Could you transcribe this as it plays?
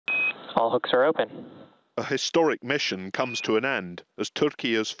All hooks are open. A historic mission comes to an end as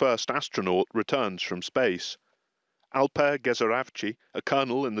Turkiye's first astronaut returns from space. Alper Gezeravci, a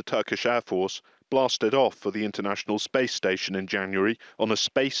colonel in the Turkish Air Force, blasted off for the International Space Station in January on a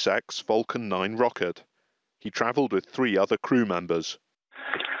SpaceX Falcon 9 rocket. He travelled with 3 other crew members.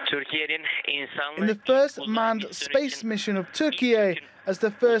 In the first manned space mission of Türkiye, as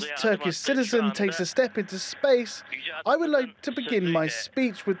the first Turkish citizen takes a step into space, I would like to begin my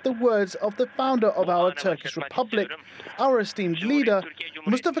speech with the words of the founder of our Turkish Republic, our esteemed leader,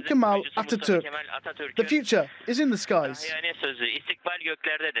 Mustafa Kemal Atatürk. The future is in the skies.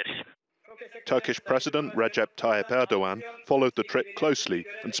 Turkish President Recep Tayyip Erdogan followed the trip closely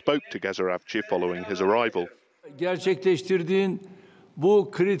and spoke to Gezeravci following his arrival.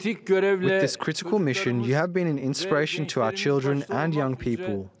 With this critical mission, you have been an inspiration to our children and young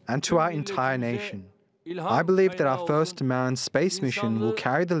people, and to our entire nation. I believe that our first manned space mission will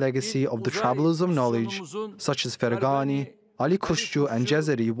carry the legacy of the travelers of knowledge, such as Fergani, Ali Kuşçu and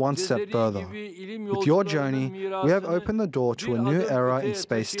Cezeri, one step further. With your journey, we have opened the door to a new era in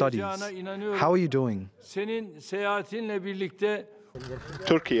space studies. How are you doing?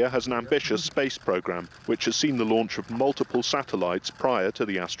 Türkiye has an ambitious space program, which has seen the launch of multiple satellites prior to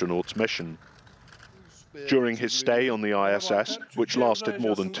the astronauts' mission. During his stay on the ISS, which lasted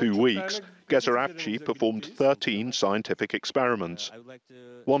more than 2 weeks, Gezeravci performed 13 scientific experiments.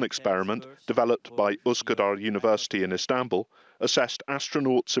 One experiment, developed by Üsküdar University in Istanbul, assessed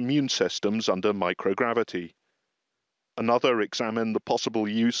astronauts' immune systems under microgravity. Another examined the possible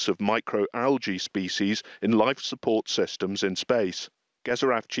use of microalgae species in life support systems in space.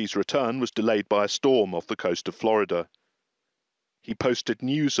 Gezeravci's return was delayed by a storm off the coast of Florida. He posted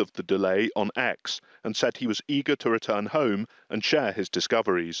news of the delay on X and said he was eager to return home and share his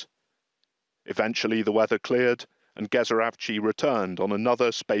discoveries. Eventually the weather cleared and Gezeravci returned on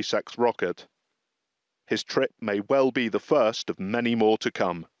another SpaceX rocket. His trip may well be the first of many more to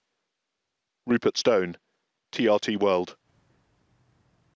come. Rupert Stone, TRT World.